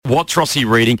What's Rossi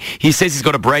Reading. He says he's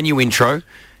got a brand new intro.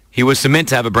 He was meant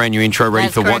to have a brand new intro ready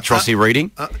for What's Rossi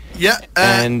Reading. Yeah.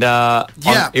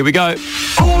 Here we go.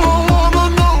 All I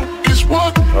wanna know is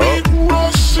what Big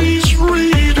Rossi's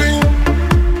reading.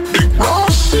 Big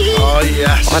Rossi. Oh,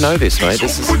 yes. I know this, mate.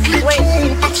 This is...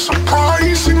 But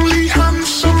surprisingly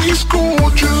handsome, he's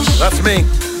gorgeous. That's me.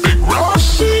 Big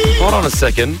Rossi. Hold on a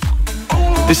second.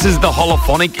 This is the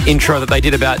holophonic intro that they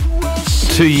did about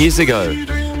 2 years ago.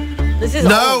 This is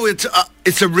No, it's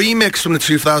a remix from the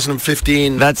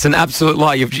 2015. That's an absolute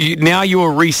lie. Now you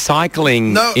are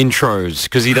recycling intros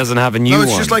because he doesn't have a new one. No,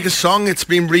 it's just like a song. It's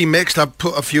been remixed. I've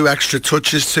put a few extra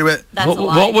touches to it. That's a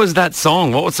lie. What was that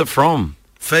song? What was it from?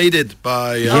 Faded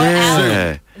by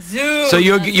Zoo. So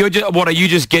you're just, what, are you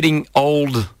just getting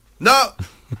old? No,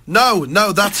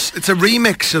 it's a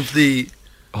remix of the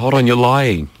Hold on, you're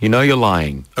lying. You know you're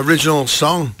lying. original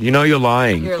song. You know you're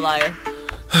lying. You're a liar.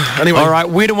 Anyway. All right,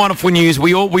 weird and wonderful news.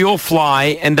 We all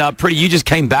fly, and Pretty, you just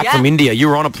came back from India. You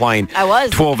were on a plane. I was.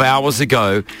 12 hours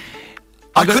ago.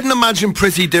 I couldn't imagine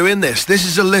Pretty doing this. This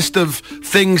is a list of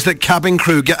things that cabin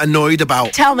crew get annoyed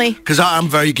about. Tell me. Because I'm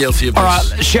very guilty of this. All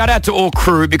right, shout out to all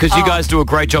crew because you guys do a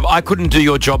great job. I couldn't do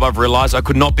your job, I've realised. I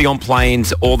could not be on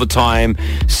planes all the time,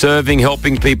 serving,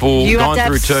 helping people, going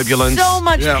through turbulence. So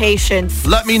much patience.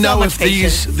 Let me know if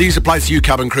these apply to you,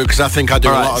 cabin crew, because I think I do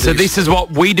a lot of so these. this is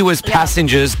what we do as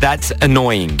passengers. That's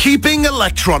annoying. Keeping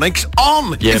electronics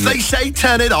on. Yeah, if they say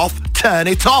turn it off, turn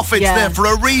it off. It's there for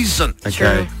a reason.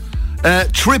 Okay.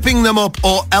 Tripping them up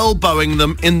or elbowing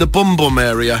them in the bum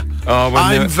area.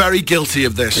 I'm very guilty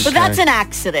of this. But that's an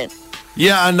accident.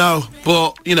 Yeah, I know.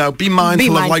 But, be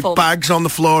mindful of like bags on the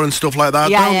floor and stuff like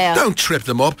that. Don't trip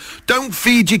them up. Don't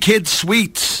feed your kids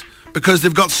sweets because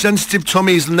they've got sensitive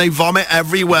tummies and they vomit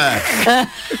everywhere.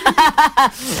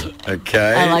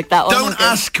 Okay. I like that one. Don't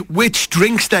ask which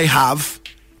drinks they have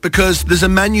because there's a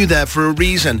menu there for a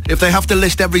reason. If they have to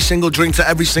list every single drink to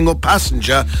every single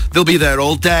passenger, they'll be there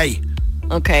all day.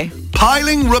 Okay.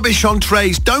 Piling rubbish on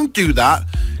trays, don't do that.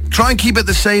 Try and keep it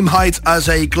the same height as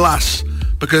a glass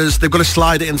because they've got to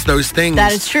slide it into those things.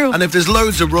 That is true. And if there's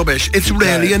loads of rubbish, it's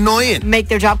really annoying. Make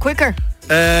their job quicker.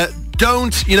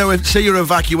 Don't, if say you're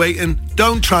evacuating,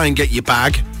 don't try and get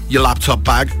your laptop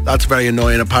bag. That's very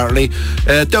annoying, apparently.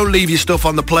 Don't leave your stuff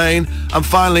on the plane. And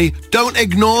finally, don't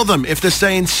ignore them. If they're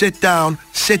saying sit down,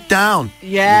 sit down.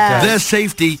 Yeah. Their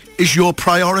safety is your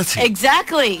priority.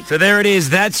 Exactly. So there it is.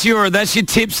 That's your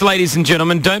tips, ladies and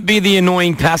gentlemen. Don't be the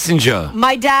annoying passenger.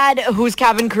 My dad, who's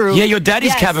cabin crew. Yeah, your dad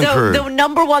is cabin crew. The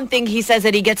number one thing he says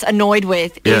that he gets annoyed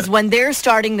with is when they're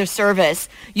starting their service,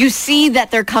 you see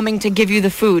that they're coming to give you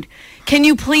the food. Can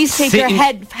you please take your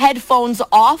headphones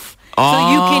off? So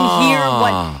you can hear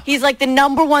what... He's like, the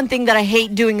number one thing that I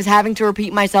hate doing is having to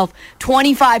repeat myself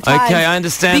 25 times. Okay, I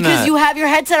understand because you have your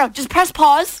headset on. Just press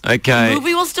pause. Okay. The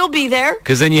movie will still be there.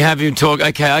 Because then you have him talk.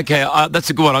 Okay.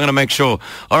 That's a good one. I'm going to make sure.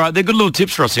 All right, they're good little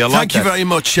tips, Rossi. I like that. Thank you very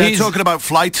much. Talking about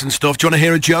flights and stuff, do you want to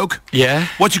hear a joke? Yeah.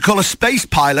 What do you call a space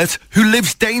pilot who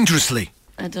lives dangerously?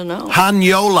 I don't know. Han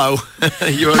YOLO.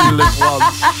 You only live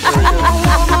once.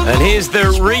 And here's the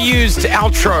reused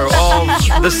outro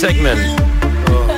of the segment.